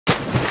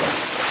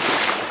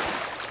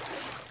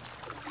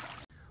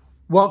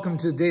Welcome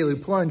to the Daily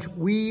Plunge.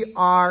 We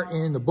are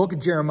in the book of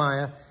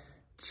Jeremiah,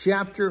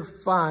 chapter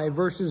 5,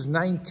 verses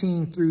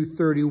 19 through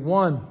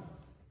 31.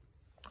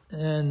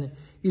 And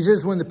he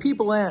says, when the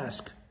people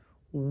ask,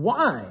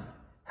 why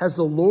has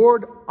the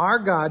Lord our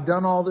God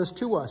done all this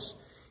to us?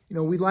 You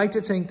know, we like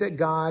to think that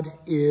God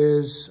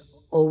is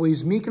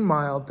always meek and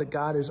mild, that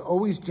God is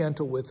always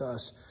gentle with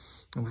us.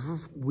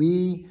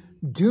 We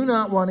do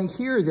not want to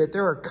hear that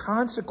there are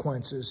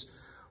consequences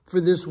for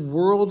this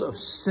world of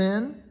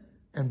sin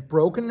and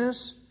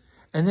brokenness,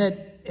 and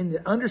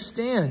to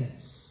understand,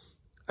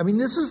 I mean,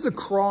 this is the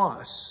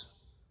cross.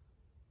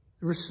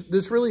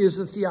 This really is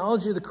the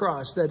theology of the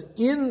cross, that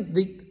in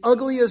the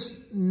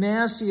ugliest,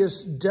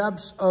 nastiest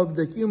depths of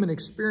the human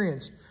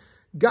experience,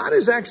 God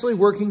is actually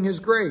working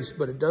his grace,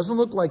 but it doesn't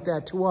look like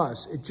that to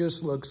us. It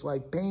just looks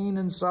like pain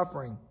and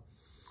suffering.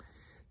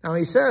 Now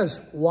he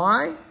says,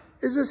 why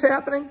is this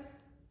happening?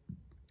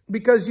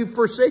 Because you've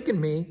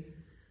forsaken me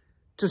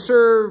to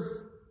serve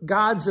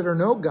gods that are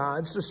no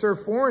gods, to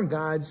serve foreign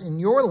gods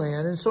in your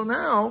land. And so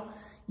now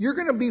you're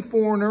going to be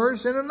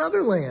foreigners in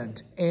another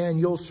land, and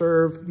you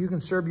can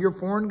serve your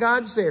foreign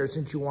gods there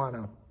since you want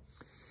to.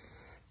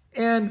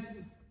 And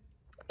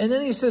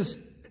then he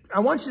says,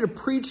 I want you to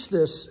preach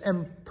this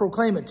and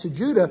proclaim it to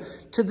Judah,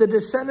 to the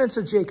descendants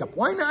of Jacob.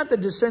 Why not the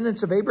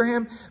descendants of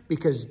Abraham?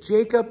 Because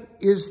Jacob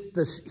is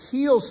the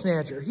heel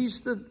snatcher. He's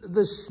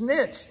the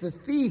snitch, the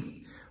thief,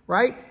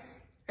 right?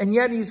 And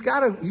yet he's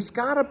got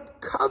a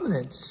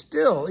covenant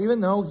still,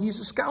 even though he's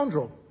a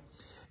scoundrel.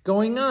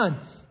 Going on,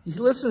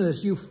 listen to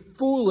this, you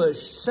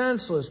foolish,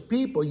 senseless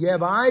people. You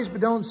have eyes but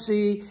don't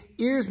see,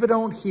 ears but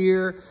don't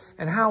hear,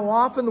 and how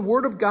often the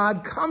word of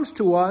God comes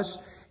to us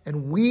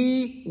and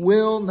we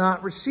will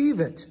not receive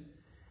it.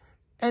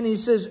 And he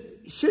says,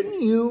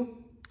 shouldn't you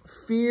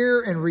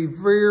fear and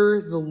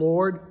revere the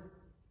Lord?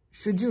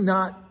 Should you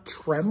not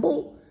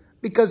tremble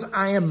because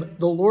I am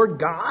the Lord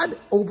God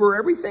over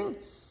everything?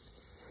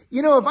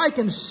 You know, if I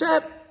can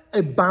set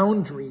a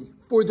boundary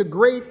for the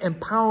great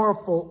and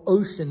powerful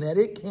ocean that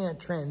it can't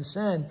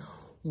transcend,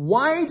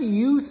 why do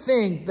you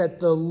think that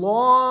the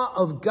law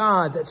of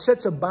God that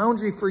sets a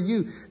boundary for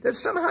you, that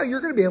somehow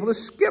you're going to be able to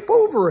skip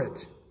over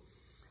it?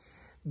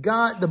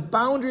 God, the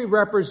boundary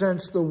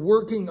represents the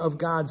working of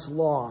God's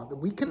law.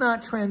 We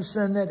cannot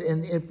transcend that,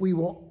 and if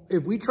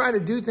we try to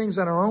do things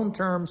on our own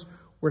terms,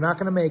 we're not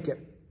going to make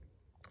it.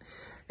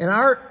 And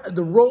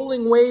the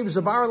rolling waves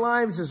of our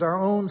lives is our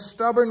own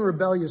stubborn,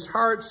 rebellious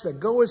hearts that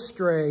go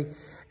astray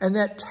and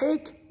that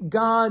take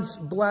God's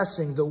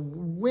blessing, the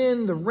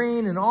wind, the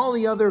rain, and all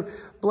the other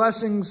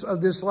blessings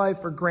of this life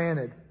for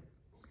granted.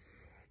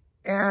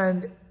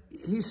 And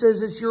he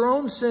says it's your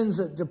own sins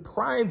that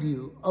deprive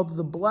you of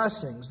the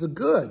blessings, the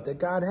good that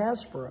God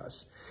has for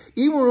us.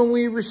 Even when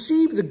we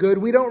receive the good,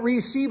 we don't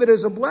receive it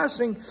as a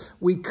blessing.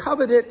 We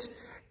covet it,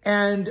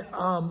 and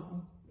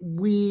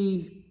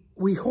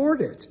we hoard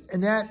it,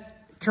 and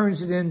that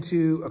turns it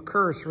into a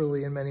curse,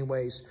 really, in many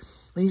ways.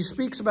 And he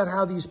speaks about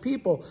how these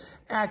people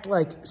act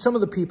like, some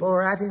of the people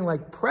are acting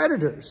like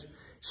predators,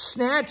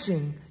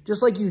 snatching,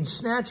 just like you'd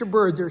snatch a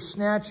bird, they're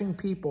snatching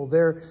people.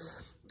 They're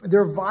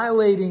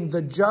violating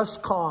the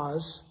just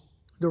cause,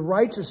 the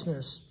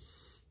righteousness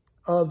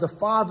of the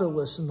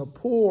fatherless and the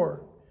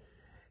poor,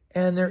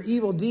 and their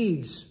evil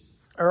deeds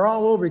are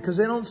all over because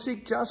they don't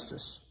seek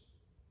justice.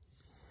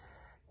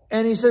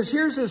 And he says,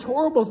 here's these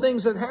horrible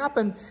things that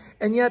happen,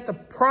 and yet the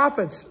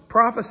prophets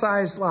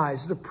prophesize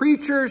lies. The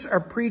preachers are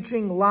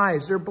preaching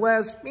lies. They're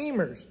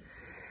blasphemers.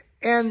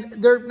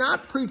 And they're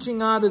not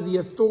preaching out of the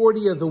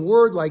authority of the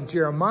word like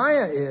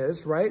Jeremiah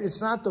is, right?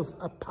 It's not the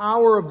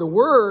power of the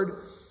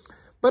word,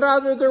 but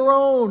out of their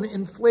own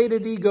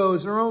inflated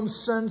egos, their own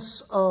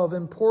sense of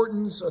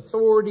importance,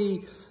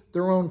 authority,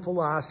 their own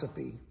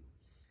philosophy.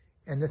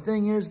 And the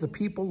thing is, the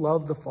people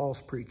love the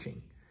false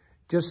preaching.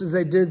 Just as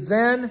they did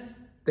then,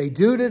 they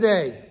do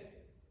today.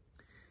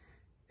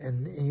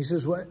 And he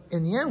says, "What?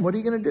 In the end, what are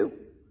you going to do?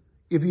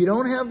 If you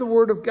don't have the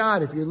word of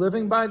God, if you're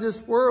living by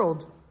this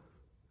world,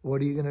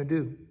 what are you going to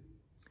do?"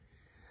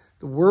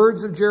 The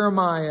words of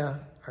Jeremiah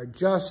are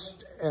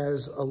just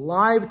as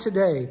alive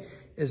today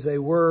as they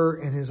were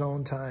in his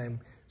own time.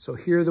 So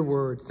hear the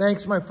word.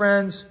 Thanks, my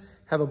friends.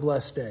 Have a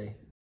blessed day.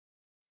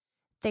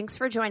 Thanks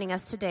for joining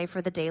us today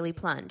for the Daily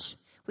Plunge.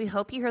 We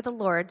hope you hear the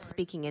Lord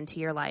speaking into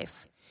your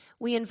life.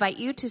 We invite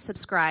you to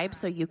subscribe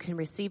so you can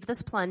receive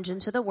this plunge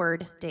into the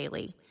Word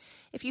daily.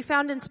 If you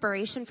found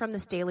inspiration from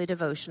this daily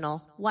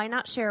devotional, why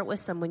not share it with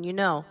someone you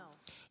know?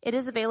 It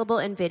is available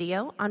in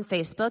video on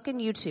Facebook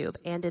and YouTube,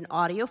 and in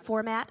audio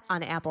format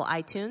on Apple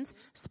iTunes,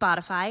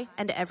 Spotify,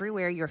 and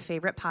everywhere your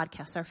favorite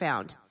podcasts are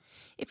found.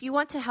 If you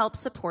want to help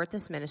support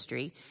this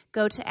ministry,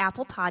 go to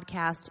Apple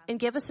Podcast and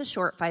give us a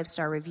short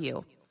 5-star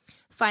review.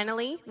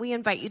 Finally, we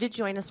invite you to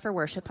join us for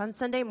worship on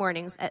Sunday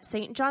mornings at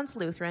St. John's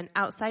Lutheran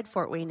outside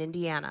Fort Wayne,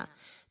 Indiana.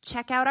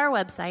 Check out our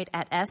website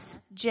at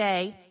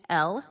sjlt.org.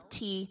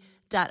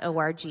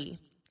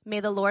 May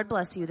the Lord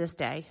bless you this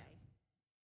day.